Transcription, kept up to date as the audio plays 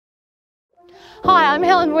Hi, I'm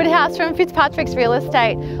Helen Woodhouse from Fitzpatricks Real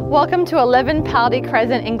Estate. Welcome to 11 Paldi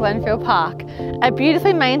Crescent in Glenfield Park, a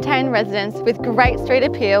beautifully maintained residence with great street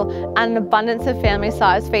appeal and an abundance of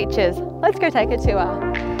family-sized features. Let's go take a tour.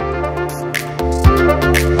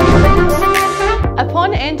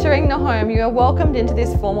 Upon entering the home, you are welcomed into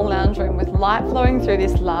this formal lounge room with light flowing through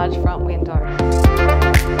this large front window.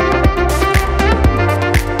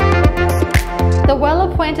 The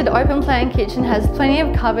well-appointed open-plan kitchen has plenty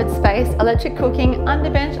of cupboard space, electric cooking,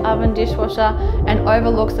 underbench oven, dishwasher, and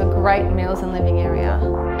overlooks a great meals and living area.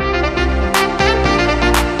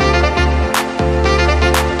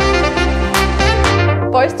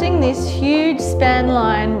 Boasting this huge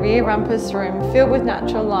span-line rear rumpus room filled with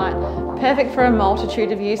natural light, perfect for a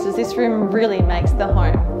multitude of uses, this room really makes the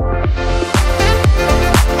home.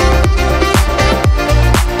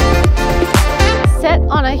 Set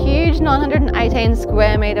on a huge 918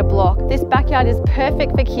 square metre block, this backyard is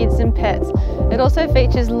perfect for kids and pets. It also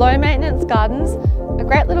features low maintenance gardens, a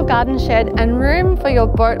great little garden shed and room for your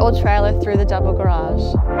boat or trailer through the double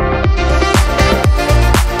garage.